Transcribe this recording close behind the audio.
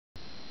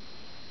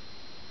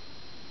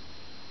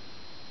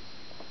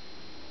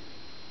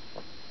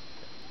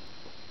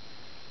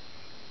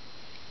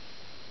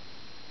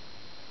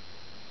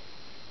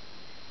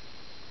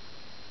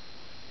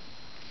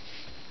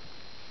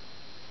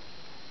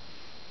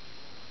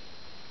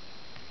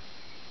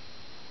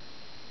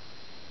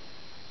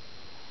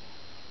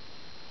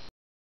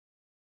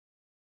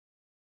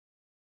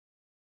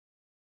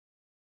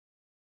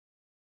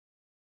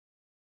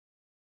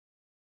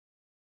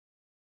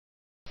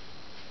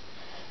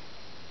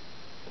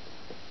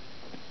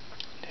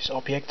This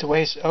object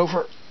weighs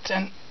over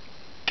 10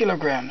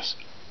 kilograms.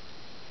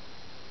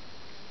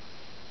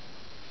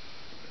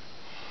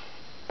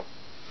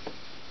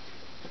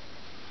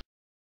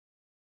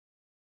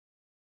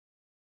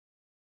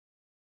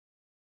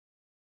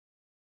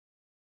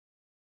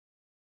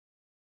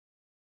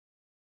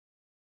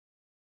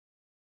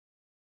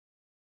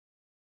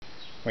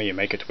 When you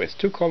make it with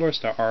two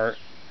colors, there are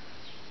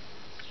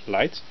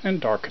light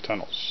and dark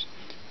tunnels.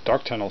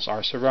 Dark tunnels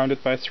are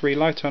surrounded by 3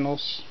 light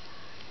tunnels.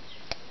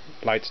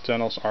 Light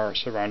tunnels are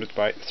surrounded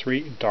by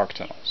 3 dark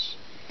tunnels.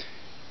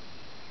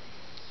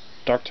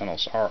 Dark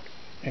tunnels are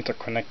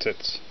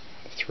interconnected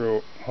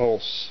through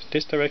holes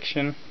this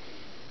direction.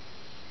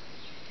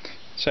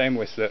 Same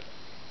with the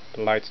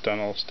light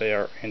tunnels, they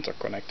are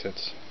interconnected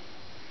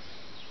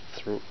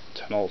through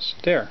tunnels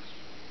there.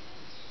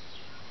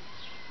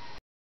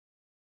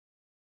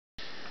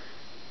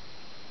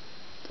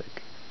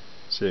 Take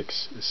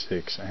 6,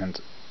 6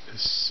 and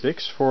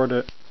 6 for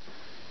the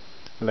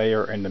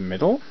layer in the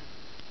middle.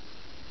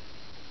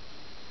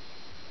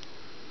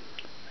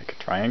 Make a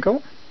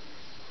triangle.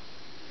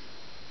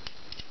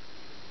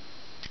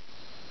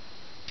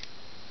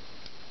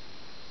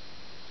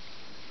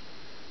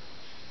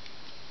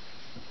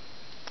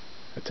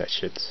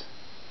 Attach it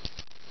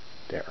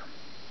there.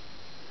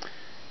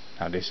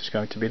 Now this is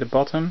going to be the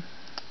bottom,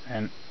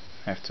 and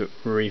I have to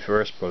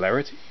reverse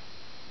polarity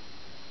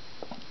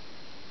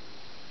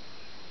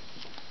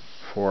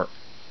for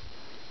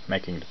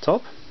making the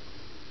top.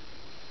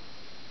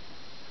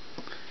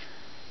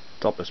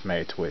 Top is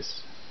made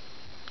with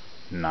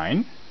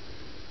 9,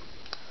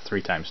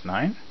 3 times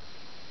 9.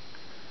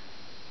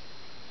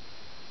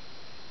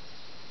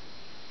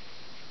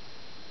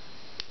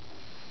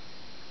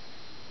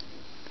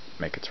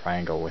 Make a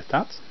triangle with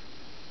that.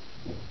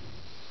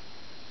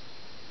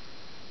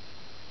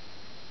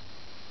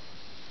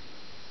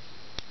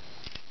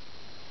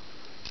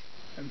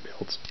 And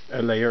build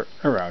a layer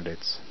around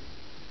it.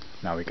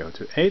 Now we go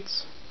to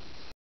 8.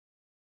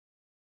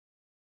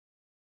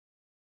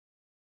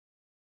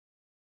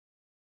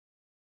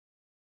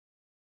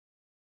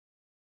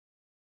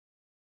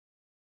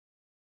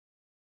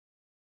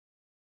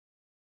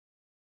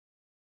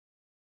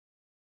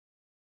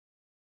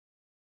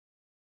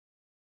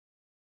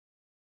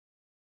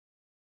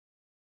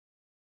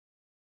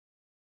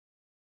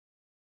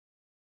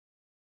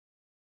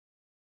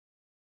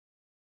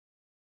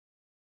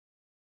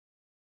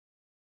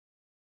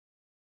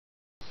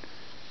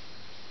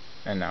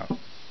 And now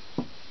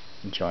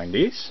join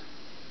these.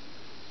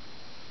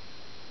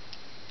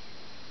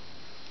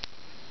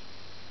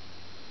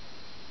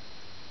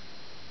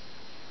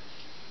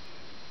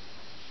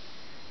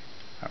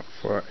 Now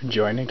for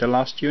joining the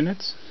last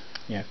unit,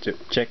 you have to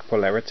check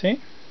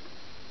polarity.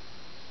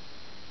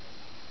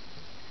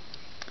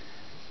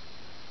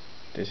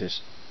 This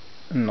is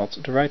not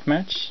the right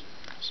match,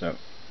 so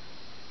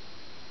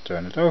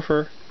turn it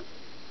over.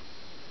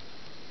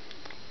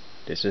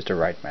 This is the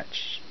right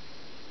match.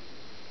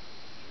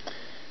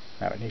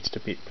 Now it needs to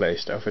be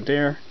placed over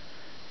there.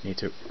 You need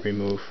to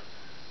remove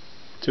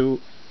 2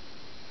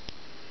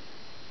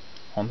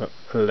 on the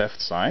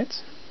left side,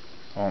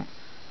 on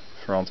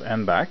front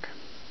and back,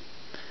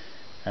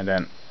 and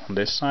then on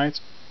this side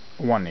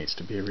 1 needs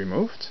to be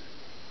removed.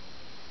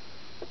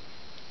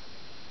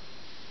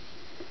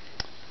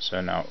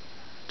 So now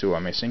 2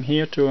 are missing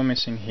here, 2 are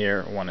missing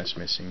here, 1 is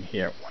missing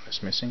here, 1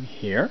 is missing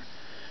here,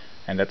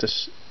 and that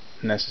is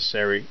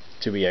necessary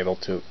to be able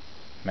to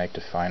make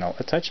the final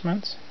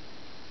attachment.